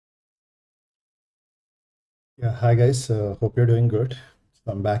Yeah, hi guys. Hope you're doing good.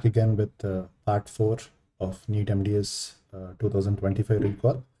 So I'm back again with part 4 of Neet MDS 2025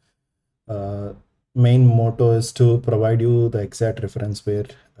 recall. Uh, Main motto is to provide you the exact reference where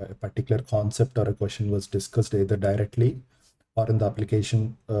a particular concept or a question was discussed either directly or in the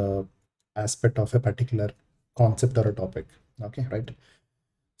application aspect of a particular concept or a topic. Okay, right?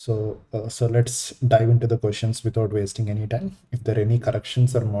 So let's dive into the questions without wasting any time. If there are any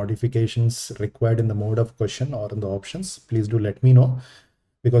corrections or modifications required in the mode of question or in the options, please do let me know,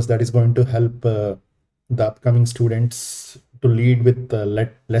 because that is going to help the upcoming students to lead with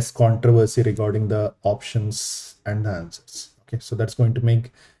less controversy regarding the options and the answers. Okay, so that's going to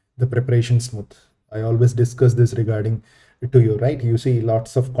make the preparation smooth. I always discuss this regarding to you, right? You see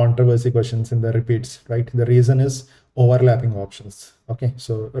lots of controversy questions in the repeats, right? The reason is overlapping options. Okay,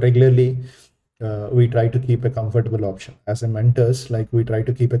 so regularly we try to keep a comfortable option as a mentors, like we try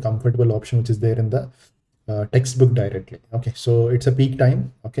to keep a comfortable option which is there in the textbook directly. Okay, so it's a peak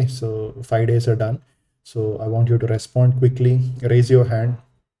time. Okay, so 5 days are done. So I want you to respond quickly, raise your hand,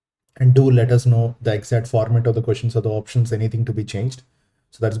 and do let us know the exact format of the questions or the options, anything to be changed.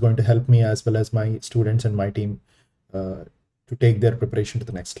 So that's going to help me as well as my students and my team to take their preparation to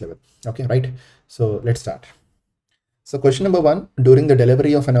the next level. Okay, right? So let's start. So question number 1, during the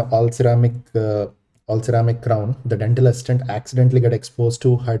delivery of an all ceramic crown, the dental assistant accidentally got exposed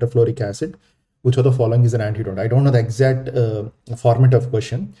to hydrofluoric acid. Which of the following is an antidote? I don't know the exact format of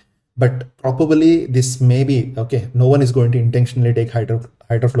question, but probably this may be, okay, no one is going to intentionally take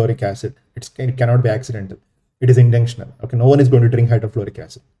hydrofluoric acid. It cannot be accidental. It is intentional. Okay, no one is going to drink hydrofluoric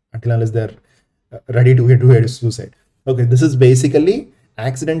acid unless they're ready to do a suicide. Okay, this is basically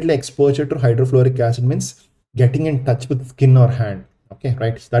accidentally exposure to hydrofluoric acid means getting in touch with skin or hand. Okay,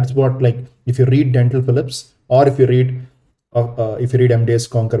 right? So that's what, like, if you read Dental Phillips or if you read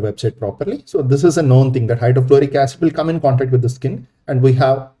MDSconquer website properly. So this is a known thing that hydrofluoric acid will come in contact with the skin, and we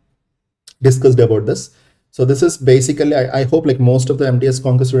have discussed about this. So this is basically, I hope like most of the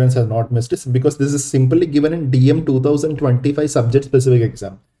MDSconquer students have not missed this, because this is simply given in DM 2025 subject specific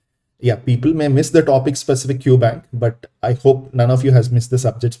exam. Yeah, people may miss the topic specific Q bank, but I hope none of you has missed the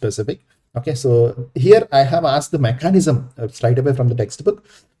subject specific. Okay, so here I have asked the mechanism straight away from the textbook.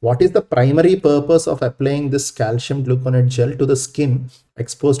 What is the primary purpose of applying this calcium gluconate gel to the skin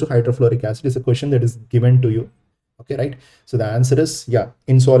exposed to hydrofluoric acid? Is a question that is given to you. Okay, right? So the answer is, yeah,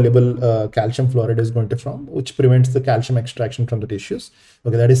 insoluble calcium fluoride is going to form, which prevents the calcium extraction from the tissues.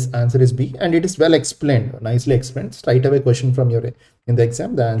 Okay, that is answer is B, and it is well explained, nicely explained. Straight away question from your in the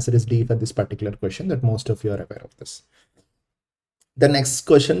exam. The answer is D for this particular question, that most of you are aware of this. The next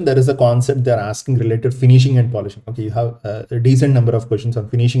question, there is a concept they're asking related finishing and polishing. Okay, you have a decent number of questions on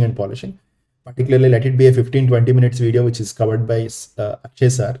finishing and polishing. Particularly, let it be a 15-20 minutes video, which is covered by Akshay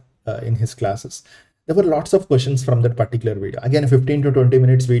sir in his classes. There were lots of questions from that particular video. Again, a 15 to 20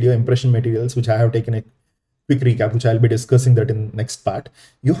 minutes video, impression materials, which I have taken a quick recap, which I'll be discussing that in next part.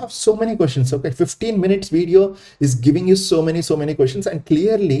 You have so many questions. Okay, 15 minutes video is giving you so many questions, and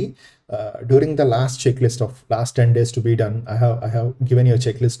clearly during the last checklist of last 10 days to be done, I have given you a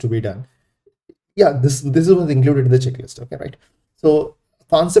checklist to be done. Yeah, this was included in the checklist. Okay, right? So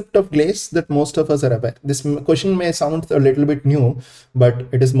concept of glaze that most of us are aware. This question may sound a little bit new, but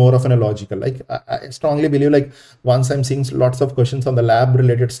it is more of an logical. Like I strongly believe, like once I'm seeing lots of questions on the lab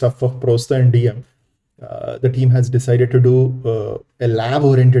related stuff for Prosta and DM, the team has decided to do a lab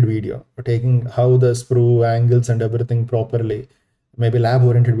oriented video, taking how the sprue angles and everything properly. Maybe lab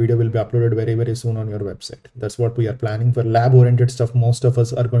oriented video will be uploaded very soon on your website. That's what we are planning for. Lab oriented stuff most of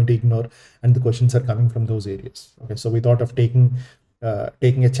us are going to ignore, and the questions are coming from those areas. Okay, so we thought of taking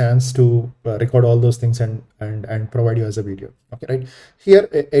a chance to record all those things and provide you as a video. Okay, right? Here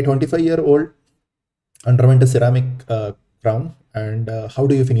a 25-year-old underwent a ceramic crown, and how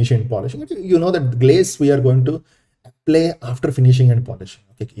do you finish and polishing? You know that glaze we are going to apply after finishing and polishing.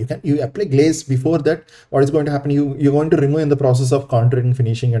 Okay, you apply glaze before that. What is going to happen? You're going to remove in the process of contouring,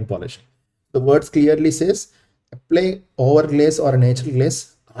 finishing, and polishing. The words clearly says apply over glaze or a natural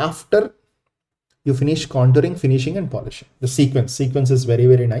glaze after you finish contouring, finishing, and polishing. The sequence is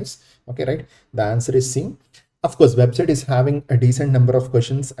very nice. Okay, right? The answer is C. Of course, website is having a decent number of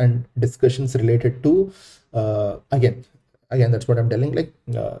questions and discussions related to again, that's what I'm telling. Like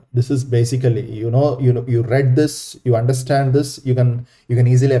this is basically, you read this, you understand this, you can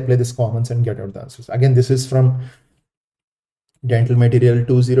easily apply this comments and get out the answers. Again, this is from Dental Material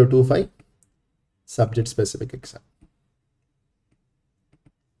 2025 subject specific exam.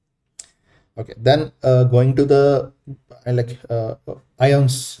 Okay, then going to the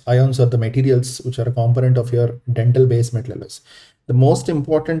ions are the materials which are a component of your dental base metal alloys. The most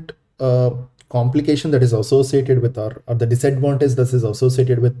important complication that is associated with, or the disadvantage that is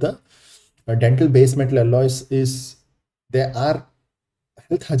associated with the dental base metal alloys is they are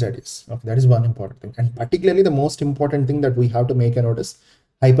health hazardous. Okay, that is one important thing. And particularly the most important thing that we have to make a note is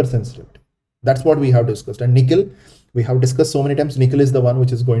hypersensitivity. That's what we have discussed. And nickel, we have discussed so many times, nickel is the one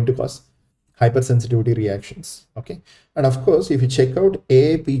which is going to cause hypersensitivity reactions. Okay, and of course, if you check out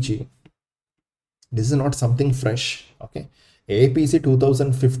AAPG, this is not something fresh. Okay, AAPG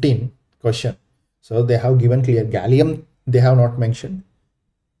 2015 question. So they have given clear gallium, they have not mentioned,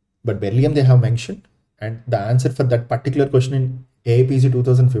 but beryllium they have mentioned. And the answer for that particular question in AAPG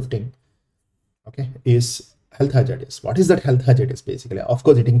 2015, okay, is health hazardous. What is that health hazardous basically? Of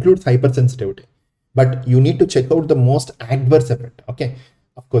course, it includes hypersensitivity, but you need to check out the most adverse effect. Okay,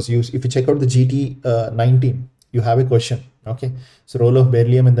 of course, if you check out the GT 19, you have a question. Okay, so role of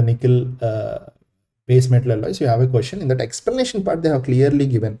beryllium in the nickel base metal alloys, you have a question. In that explanation part, they have clearly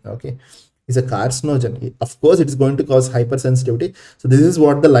given, okay, is a carcinogen. Of course, it is going to cause hypersensitivity. So this is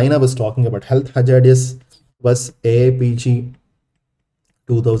what the line I was talking about. Health hazardous was AAPG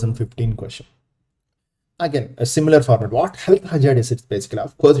 2015 question. Again, a similar format. What health hazard is it basically?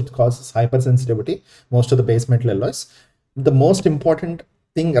 Of course, it causes hypersensitivity, most of the base metal alloys. The most important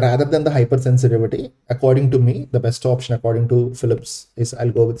thing rather than the hypersensitivity, according to me, the best option according to Phillips is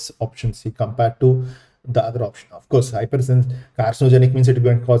I'll go with option C compared to the other option. Of course, carcinogenic means it is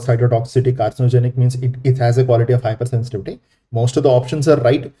going to cause cytotoxicity. Carcinogenic means it has a quality of hypersensitivity. Most of the options are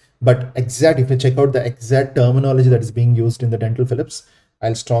right, but exact, if you check out the exact terminology that is being used in the dental Phillips,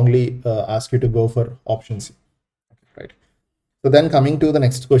 I'll strongly ask you to go for option C. Right. So then coming to the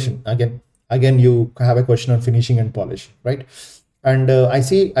next question, again you have a question on finishing and polishing, right? And I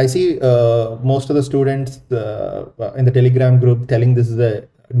see most of the students in the Telegram group telling this is a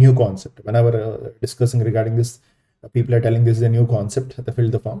new concept. Whenever discussing regarding this, people are telling this is a new concept, the fill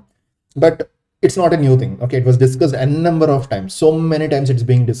the form, but it's not a new thing. Okay, it was discussed a number of times, so many times it's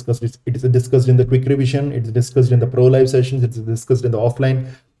being discussed. It is discussed in the quick revision, it's discussed in the pro live sessions, it's discussed in the offline,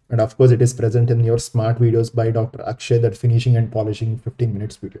 and of course it is present in your smart videos by Dr. Akshay, that finishing and polishing 15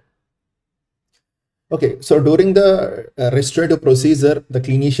 minutes video. Okay, so during the restorative procedure, the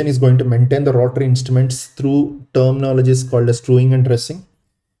clinician is going to maintain the rotary instruments through terminologies called as screwing and dressing.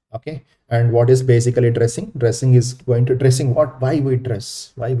 Okay, and what is basically dressing? Dressing is going to dressing what? Why we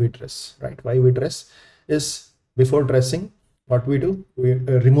dress? Why we dress? Right? Why we dress is before dressing, what we do? We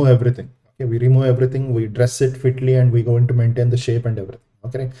remove everything. Okay, we remove everything. We dress it fitly, and we going to maintain the shape and everything.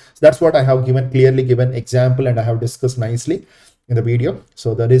 Okay, so that's what I have clearly given example, and I have discussed nicely in the video.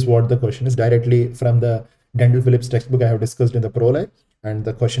 So that is what the question is, directly from the Dental Phillips textbook I have discussed in the pro live, and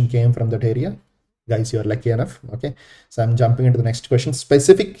the question came from that area. Guys, you're lucky enough. Okay, so I'm jumping into the next question.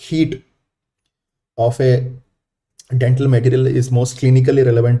 Specific heat of a dental material is most clinically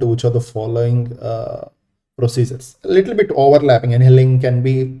relevant to which of the following procedures? A little bit overlapping. Annealing can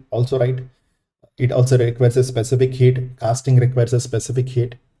be also right. It also requires a specific heat. Casting requires a specific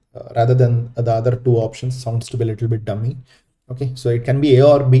heat rather than the other two options. Sounds to be a little bit dummy. Okay, so it can be A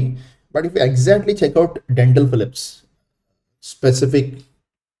or B, but if you exactly check out Dental Phillips, specific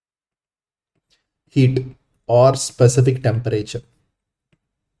heat or specific temperature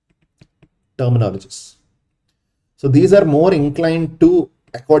terminologies. So these are more inclined to,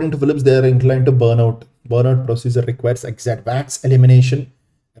 according to Phillips, they are inclined to burnout. Burnout procedure requires exact wax elimination,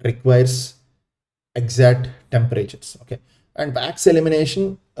 requires exact temperatures. Okay, and wax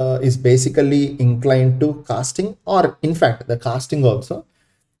elimination is basically inclined to casting, or in fact the casting also,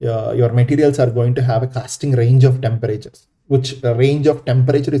 your materials are going to have a casting range of temperatures, which range of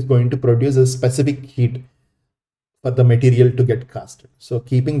temperature is going to produce a specific heat for the material to get casted. So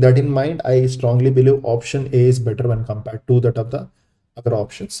keeping that in mind, I strongly believe option A is better when compared to that of the other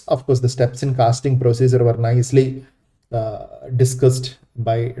options. Of course, the steps in casting procedure were nicely discussed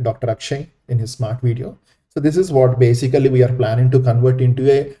by Dr. Akshay in his smart video. So this is what basically we are planning to convert into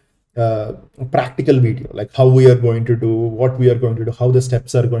a practical video, like how we are going to do, what we are going to do, how the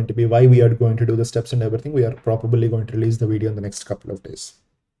steps are going to be, why we are going to do the steps and everything. We are probably going to release the video in the next couple of days.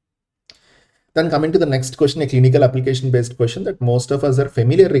 Then coming to the next question, a clinical application based question that most of us are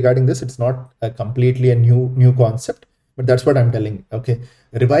familiar regarding this. It's not completely a new concept, but that's what I'm telling. Okay,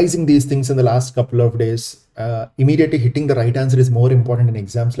 revising these things in the last couple of days, immediately hitting the right answer is more important in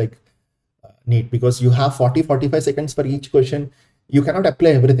exams like Neet, because you have 40-45 seconds for each question. You cannot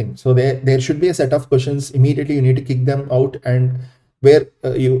apply everything. So there should be a set of questions. Immediately you need to kick them out, and where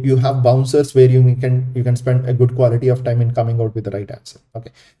you have bouncers where you can spend a good quality of time in coming out with the right answer.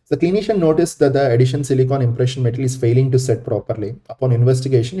 Okay, so the clinician noticed that the addition silicone impression metal is failing to set properly. Upon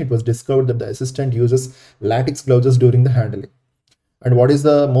investigation, it was discovered that the assistant uses latex gloves during the handling. And what is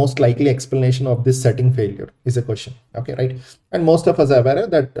the most likely explanation of this setting failure is a question. Okay, right? And most of us are aware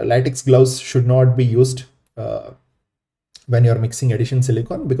that latex gloves should not be used when you're mixing addition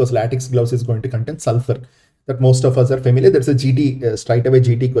silicone, because latex gloves is going to contain sulfur. That most of us are familiar. There's a GT, straight away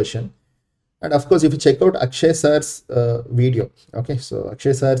GT question. And of course, if you check out Akshay sir's video, okay, so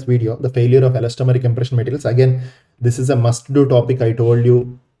Akshay sir's video, the failure of elastomeric impression materials, again, this is a must-do topic. I told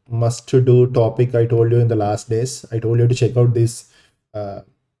you, in the last days. I told you to check out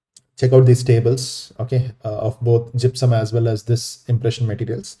these tables, okay, of both gypsum as well as this impression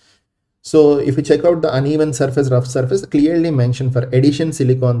materials. So if you check out the uneven surface, rough surface, clearly mentioned for addition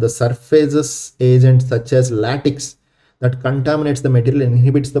silicone, the surfaces agent such as latex that contaminates the material and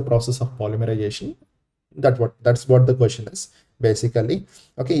inhibits the process of polymerization. That's what the question is basically.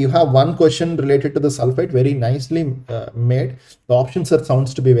 Okay, you have one question related to the sulfate, very nicely made. The options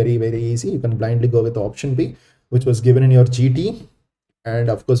sounds to be very, very easy. You can blindly go with the option B, which was given in your GT, and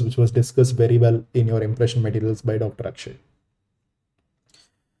of course, which was discussed very well in your impression materials by Dr. Akshay.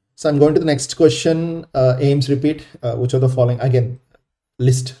 So I'm going to the next question. Aims repeat, which are the following? Again,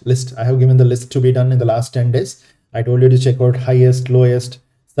 list. I have given the list to be done in the last 10 days. I told you to check out highest, lowest,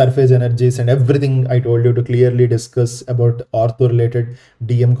 surface energies, and everything. I told you to clearly discuss about ortho related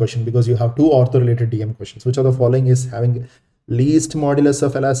DM question, because you have two ortho related DM questions. Which are the following is having least modulus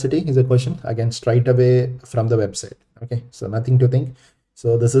of elasticity is a question, again straight away from the website. Okay, so nothing to think.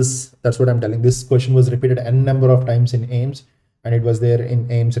 So that's what I'm telling. This question was repeated n number of times in AIIMS, and it was there in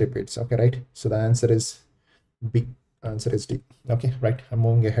AIIMS repeats. Okay, right? So the answer is B. Answer is D. Okay, right? I'm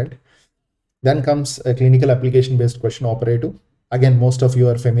moving ahead. Then comes a clinical application based question, operative. Again, most of you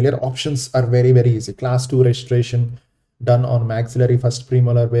are familiar. Options are very, very easy. Class 2 restoration done on maxillary first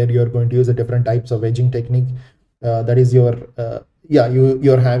premolar, where you're going to use a different types of edging technique. That is your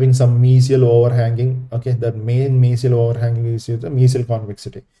you're having some mesial overhanging. Okay, the main mesial overhanging is the mesial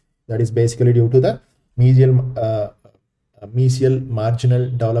convexity. That is basically due to the mesial marginal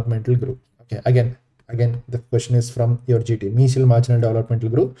developmental group. Okay, again the question is from your GT. Mesial marginal developmental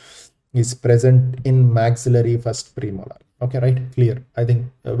group is present in maxillary first premolar. Okay, right? Clear. I think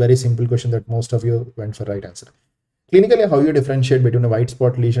a very simple question that most of you went for right answer. Clinically, how you differentiate between a white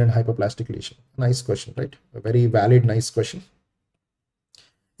spot lesion and hypoplastic lesion? Nice question, right? A very valid, nice question.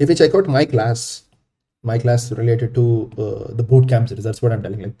 If you check out my class related to the boot camp series, that's what I'm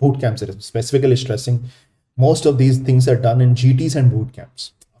telling, like boot camp series, specifically stressing most of these things are done in GTs and boot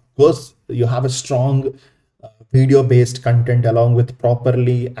camps. Of course, you have a strong video-based content along with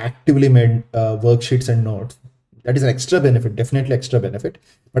properly actively made worksheets and notes. That is an extra benefit, definitely extra benefit.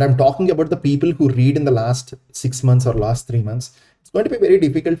 But I'm talking about the people who read in the last 6 months or last 3 months. It's going to be very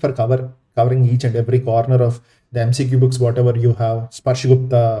difficult for covering each and every corner of the MCQ books, whatever you have,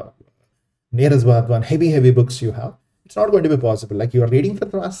 Sparshgupta, Neeraj Bhadwan, heavy books you have. It's not going to be possible. Like you are reading for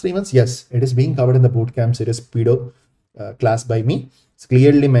the last 3 months. Yes, it is being covered in the bootcamp series pedo class by me. It's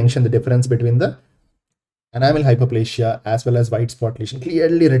clearly mentioned the difference between the enamel hyperplasia as well as white spot lesion,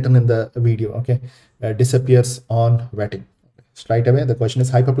 clearly written in the video. Okay, disappears on wetting. Straight away, the question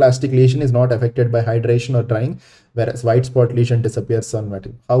is hyperplastic lesion is not affected by hydration or drying, whereas white spot lesion disappears on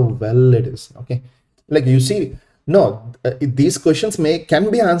wetting. How well it is. Okay, like you see, no, these questions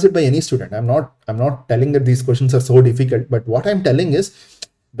can be answered by any student. I'm not telling that these questions are so difficult, but what I'm telling is,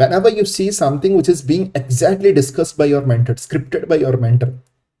 whenever you see something which is being exactly discussed by your mentor, scripted by your mentor,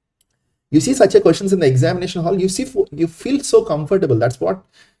 you see such a questions in the examination hall, you feel so comfortable. That's what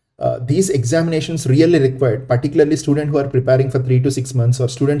these examinations really required, particularly students who are preparing for 3 to 6 months, or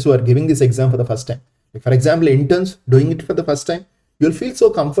students who are giving this exam for the first time. Like for example, interns doing it for the first time, you'll feel so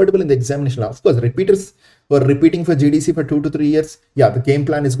comfortable in the examination. Of course, repeaters who are repeating for GDC for 2 to 3 years, yeah, the game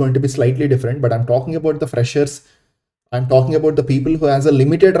plan is going to be slightly different, but I'm talking about the freshers. I'm talking about the people who has a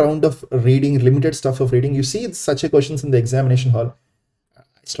limited round of reading, limited stuff of reading. You see such a questions in the examination hall, I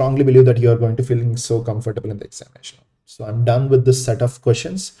strongly believe that you are going to feel so comfortable in the examination. So I'm done with this set of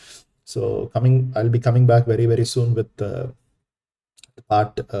questions. So I'll be coming back very, very soon with the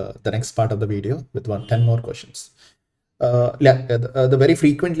next part of the video with 10 more questions. The very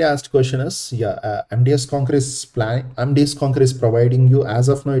frequently asked question is, MDSconquer is providing you, as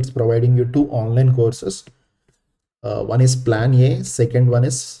of now, it's providing you 2 online courses. One is Plan A, second one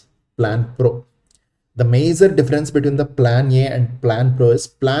is Plan Pro. The major difference between the Plan A and Plan Pro is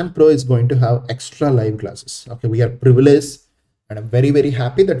Plan Pro is going to have extra live classes. Okay, we are privileged, and I'm very, very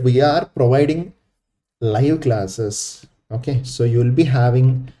happy that we are providing live classes. Okay, so you will be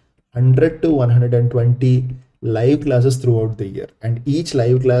having 100 to 120 live classes throughout the year, and each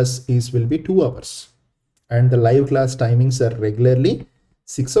live class will be 2 hours, and the live class timings are regularly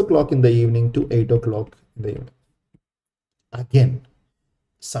 6 o'clock in the evening to 8 o'clock in the evening. Again,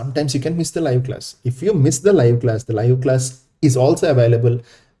 sometimes you can miss the live class. If you miss the live class is also available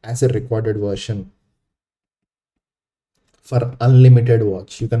as a recorded version for unlimited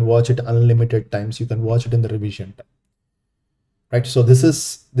watch. You can watch it unlimited times. You can watch it in the revision time. Right, so this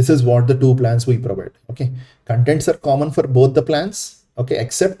is what the two plans we provide. Okay, contents are common for both the plans, okay,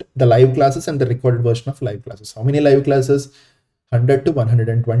 except the live classes and the recorded version of live classes. How many live classes? 100 to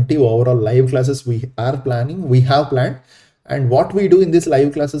 120 overall live classes we have planned. And what we do in these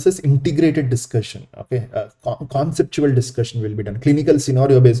live classes is integrated discussion. Okay, conceptual discussion will be done, clinical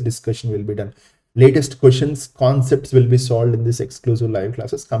scenario based discussion will be done, latest questions, concepts will be solved in this exclusive live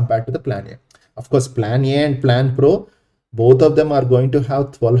classes compared to the plan A. Of course, plan A and plan Pro, both of them are going to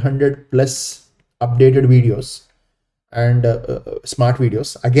have 1200 plus updated videos and smart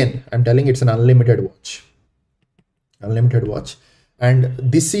videos. Again, I'm telling it's an unlimited watch. And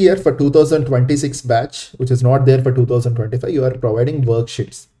this year for 2026 batch, which is not there for 2025, you are providing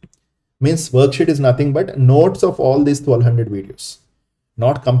worksheets. Means worksheet is nothing but notes of all these 1200 videos,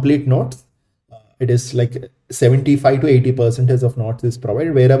 not complete notes. It is like 75 to 80% of notes is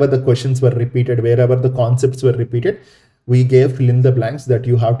provided. Wherever the questions were repeated, wherever the concepts were repeated, we gave fill in the blanks that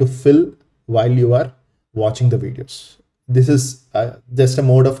you have to fill while you are watching the videos. This is just a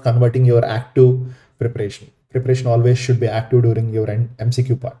mode of converting your active preparation. Preparation always should be active during your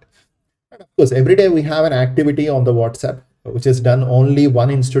MCQ part. And of course, every day we have an activity on the WhatsApp, which is done only one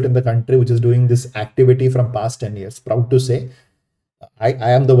institute in the country, which is doing this activity from past 10 years. Proud to say,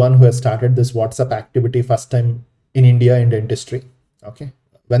 I am the one who has started this WhatsApp activity first time in India in dentistry. Okay,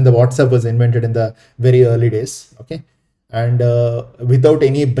 when the WhatsApp was invented in the very early days. Okay, and without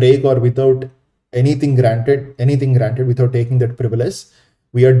any break or without anything granted, without taking that privilege,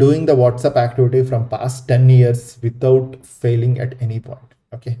 we are doing the WhatsApp activity from past 10 years without failing at any point.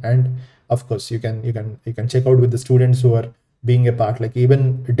 Okay, and of course you can check out with the students who are being a part. Like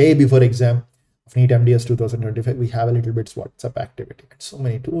even a day before exam of NEET MDS 2025, we have a little bit WhatsApp activity. And so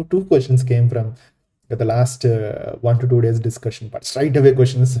many two questions came from the last 1 to 2 days discussion part. Straight away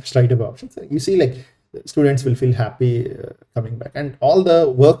questions, straight away options. You see, like students will feel happy coming back, and all the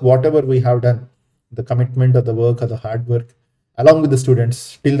work, whatever we have done, the commitment of the work or the hard work, along with the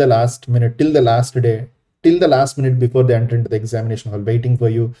students till the last minute, till the last day, till the last minute before they enter into the examination hall, waiting for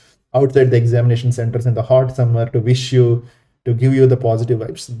you outside the examination centers in the hot summer to wish you, to give you the positive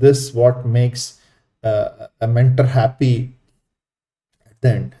vibes. This what makes a mentor happy at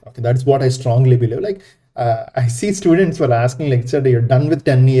the end. Okay, that's what I strongly believe. Like I see students were asking, like, sir, you're done with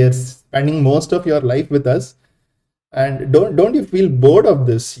 10 years, spending most of your life with us, and don't you feel bored of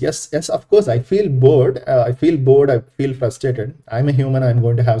this? Yes, of course I feel bored. I feel frustrated. I'm a human. I'm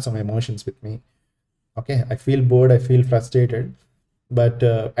going to have some emotions with me. Okay, I feel bored, I feel frustrated, but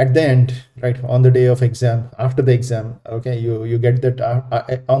at the end, right, on the day of exam, after the exam, okay, you get that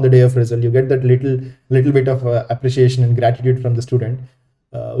on the day of result, you get that little bit of appreciation and gratitude from the student,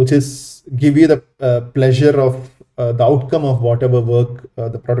 which is give you the pleasure of the outcome of whatever work,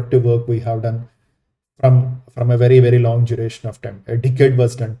 the productive work we have done from a very long duration of time. A decade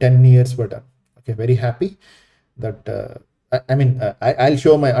was done, 10 years were done. Okay, very happy that I'll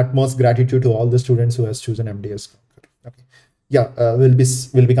show my utmost gratitude to all the students who has chosen MDS CONQUER. Okay, yeah,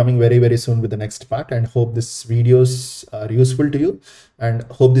 we'll be coming very soon with the next part, and hope these videos are useful to you, and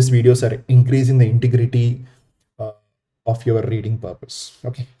hope these videos are increasing the integrity of your reading purpose.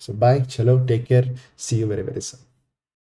 Okay, so bye, chalo, take care, see you very soon.